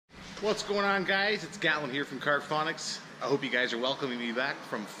What's going on, guys? It's Gatlin here from CarPhonix. I hope you guys are welcoming me back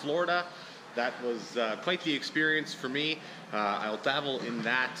from Florida. That was quite the experience for me. I'll dabble in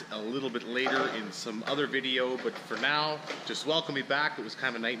that a little bit later in some other video, but for now, just welcome me back. It was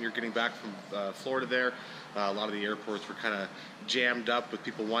kind of a nightmare getting back from Florida there. A lot of the airports were kind of jammed up with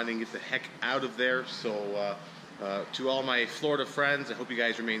people wanting to get the heck out of there. So to all my Florida friends, I hope you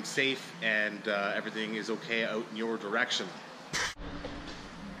guys remain safe and everything is okay out in your direction.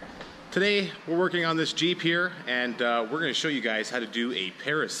 Today we're working on this Jeep here, and we're going to show you guys how to do a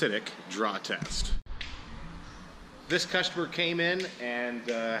parasitic draw test. This customer came in and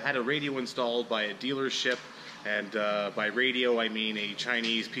had a radio installed by a dealership, and by radio I mean a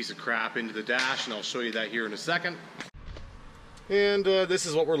Chinese piece of crap into the dash, and I'll show you that here in a second. And this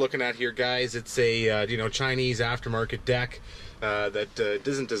is what we're looking at here, guys. It's a Chinese aftermarket deck that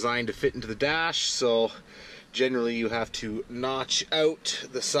isn't designed to fit into the dash, so generally you have to notch out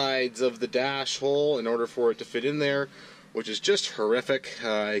the sides of the dash hole in order for it to fit in there, which is just horrific.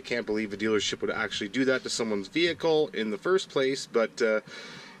 I can't believe a dealership would actually do that to someone's vehicle in the first place, but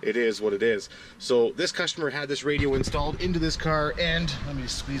it is what it is. So this customer had this radio installed into this car, and let me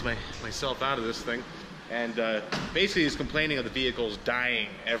squeeze myself out of this thing. And basically he's complaining of the vehicle's dying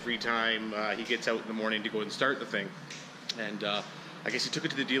every time he gets out in the morning to go and start the thing. And I guess he took it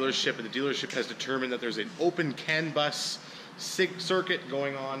to the dealership, and the dealership has determined that there's an open CAN bus circuit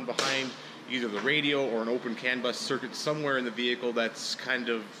going on behind either the radio or an open CAN bus circuit somewhere in the vehicle that's kind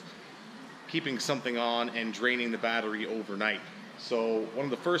of keeping something on and draining the battery overnight. So one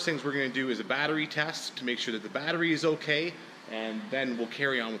of the first things we're going to do is a battery test to make sure that the battery is okay, and then we'll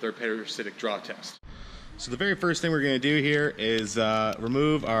carry on with our parasitic draw test. So the very first thing we're going to do here is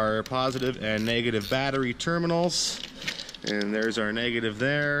remove our positive and negative battery terminals. And there's our negative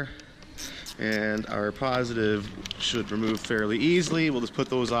there, and our positive should remove fairly easily. We'll just put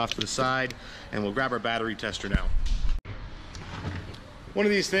those off to the side, and we'll grab our battery tester now. One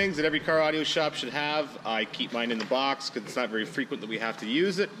of these things that every car audio shop should have. I keep mine in the box because it's not very frequent that we have to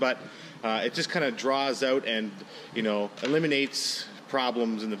use it, but it just kind of draws out and eliminates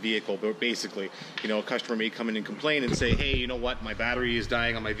problems in the vehicle. But basically, a customer may come in and complain and say, hey, you know what, my battery is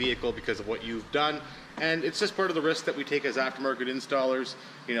dying on my vehicle because of what you've done. And it's just part of the risk that we take as aftermarket installers.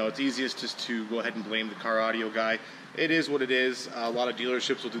 It's easiest just to go ahead and blame the car audio guy. It is what it is. A lot of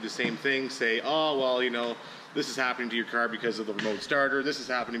dealerships will do the same thing, say, oh, well, this is happening to your car because of the remote starter. This is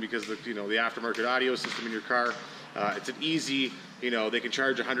happening because of the aftermarket audio system in your car. It's an easy, they can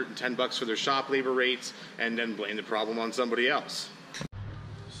charge $110 for their shop labor rates and then blame the problem on somebody else.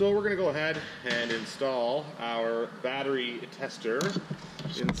 So we're going to go ahead and install our battery tester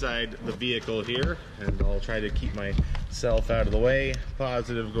inside the vehicle here, and I'll try to keep myself out of the way.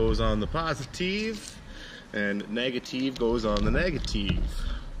 Positive goes on the positive, and negative goes on the negative.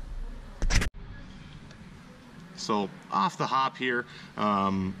 So off the hop here,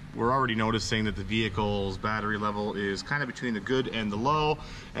 we're already noticing that the vehicle's battery level is kind of between the good and the low,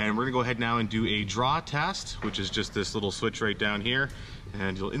 and we're gonna go ahead now and do a draw test, which is just this little switch right down here,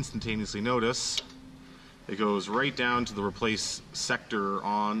 and you'll instantaneously notice it goes right down to the replace sector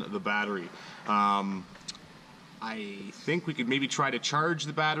on the battery. I think we could maybe try to charge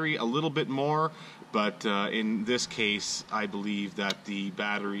the battery a little bit more, but in this case I believe that the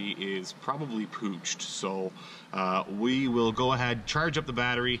battery is probably pooched. So we will go ahead, charge up the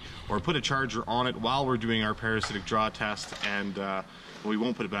battery, or put a charger on it while we're doing our parasitic draw test, and we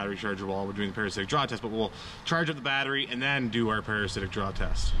won't put a battery charger while we're doing the parasitic draw test, but we'll charge up the battery and then do our parasitic draw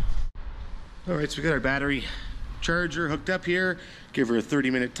test. Alright, so we got our battery charger hooked up here. Give her a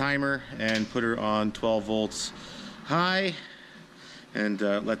 30-minute timer and put her on 12 volts high, and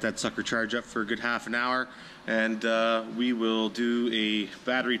let that sucker charge up for a good half an hour, and we will do a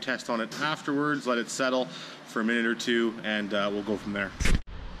battery test on it afterwards, let it settle for a minute or two, and we'll go from there.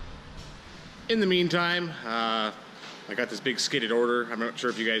 In the meantime, I got this big skidded order. I'm not sure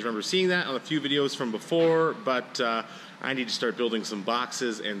if you guys remember seeing that on a few videos from before, but I need to start building some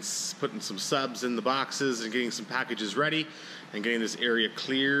boxes and putting some subs in the boxes and getting some packages ready and getting this area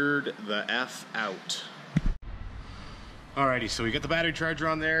cleared the F out. Alrighty, so we got the battery charger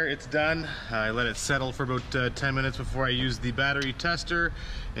on there, it's done. I let it settle for about 10 minutes before I used the battery tester,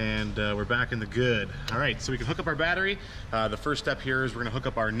 and we're back in the good. Alright, so we can hook up our battery. The first step here is we're going to hook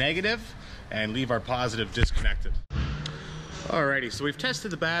up our negative and leave our positive disconnected. Alrighty, so we've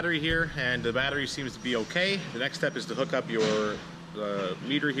tested the battery here, and the battery seems to be okay. The next step is to hook up your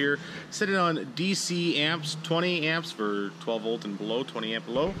meter here, set it on DC amps, 20 amps for 12 volt and below, 20 amp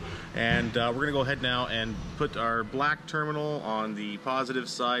below, and we're going to go ahead now and put our black terminal on the positive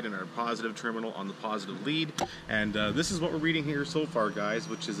side and our positive terminal on the positive lead, and this is what we're reading here so far, guys,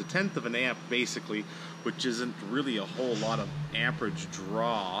 which is 1/10 of an amp basically, which isn't really a whole lot of amperage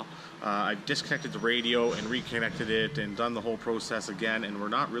draw. I've disconnected the radio and reconnected it and done the whole process again, and we're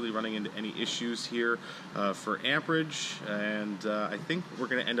not really running into any issues here for amperage. And I think what we're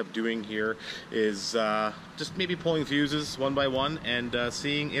going to end up doing here is just maybe pulling fuses one by one and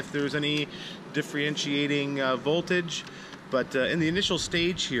seeing if there's any differentiating voltage. But in the initial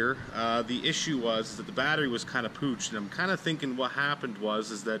stage here, the issue was that the battery was kind of pooched, and I'm kind of thinking what happened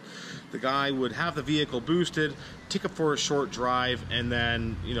was that the guy would have the vehicle boosted, take it for a short drive, and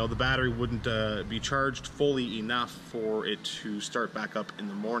then the battery wouldn't be charged fully enough for it to start back up in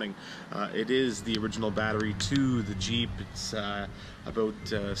the morning. It is the original battery to the Jeep. It's about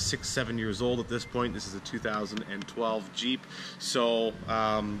 6-7 years old at this point. This is a 2012 Jeep, so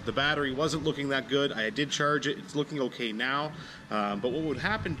the battery wasn't looking that good. I did charge it. It's looking okay now, but what would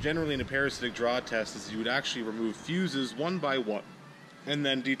happen generally in a parasitic draw test is you would actually remove fuses one by one and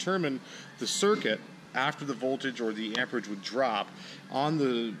then determine the circuit after the voltage or the amperage would drop on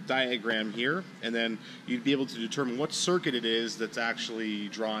the diagram here, and then you'd be able to determine what circuit it is that's actually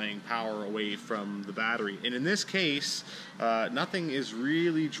drawing power away from the battery. And in this case, nothing is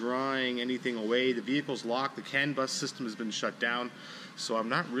really drawing anything away. The vehicle's locked, the CAN bus system has been shut down, so I'm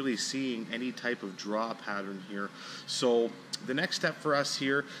not really seeing any type of draw pattern here. So the next step for us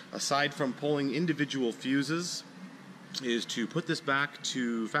here, aside from pulling individual fuses, is to put this back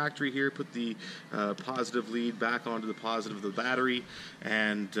to factory here, put the positive lead back onto the positive of the battery,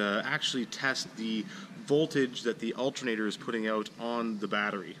 and actually test the voltage that the alternator is putting out on the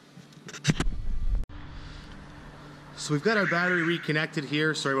battery. So we've got our battery reconnected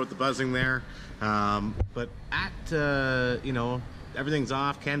here. Sorry about the buzzing there, but at everything's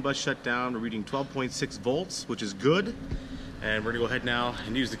off, CAN bus shut down. We're reading 12.6 volts, which is good, and we're gonna go ahead now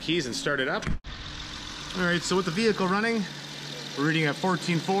and use the keys and start it up. Alright, so with the vehicle running, we're reading at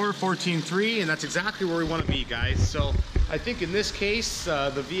 14.4, 14.3, and that's exactly where we want to be, guys. So I think in this case,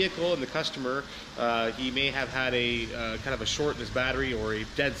 the vehicle and the customer, he may have had a kind of a short in his battery or a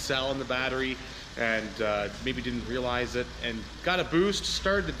dead cell in the battery, and maybe didn't realize it, and got a boost,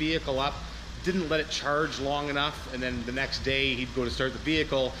 started the vehicle up, didn't let it charge long enough, and then the next day he'd go to start the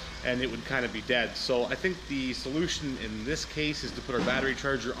vehicle and it would kind of be dead. So I think the solution in this case is to put our battery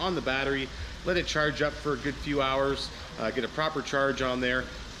charger on the battery, let it charge up for a good few hours, get a proper charge on there.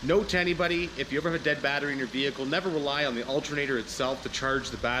 Note to anybody, if you ever have a dead battery in your vehicle, never rely on the alternator itself to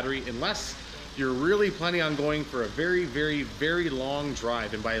charge the battery unless you're really planning on going for a very, very, very long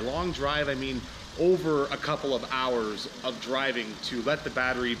drive. And by a long drive, I mean over a couple of hours of driving to let the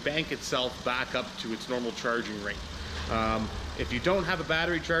battery bank itself back up to its normal charging rate. If you don't have a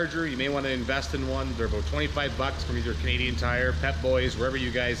battery charger, you may want to invest in one. They're about 25 bucks from either Canadian Tire, Pep Boys, wherever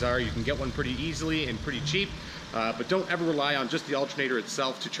you guys are. You can get one pretty easily and pretty cheap, but don't ever rely on just the alternator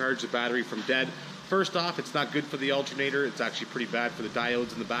itself to charge the battery from dead. First off, it's not good for the alternator. It's actually pretty bad for the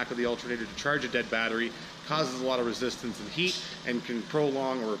diodes in the back of the alternator to charge a dead battery. Causes a lot of resistance and heat, and can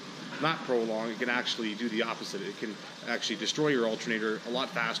prolong, or not prolong, it can actually do the opposite. It can actually destroy your alternator a lot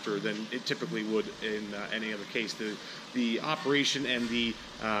faster than it typically would in any other case. The operation and the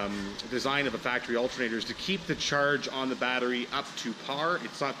design of a factory alternator is to keep the charge on the battery up to par.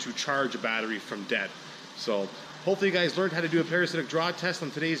 It's not to charge a battery from dead. So hopefully you guys learned how to do a parasitic draw test on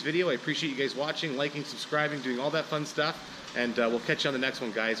today's video. I appreciate you guys watching, liking, subscribing, doing all that fun stuff, and we'll catch you on the next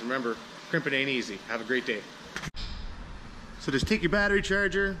one, guys. Remember, crimping ain't easy. Have a great day. So just take your battery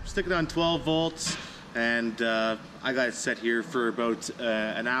charger, stick it on 12 volts, and I got it set here for about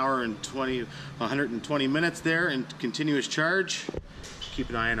an hour and 120 minutes there in continuous charge.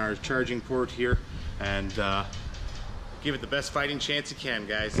 Keep an eye on our charging port here, and give it the best fighting chance you can,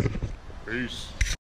 guys. Peace.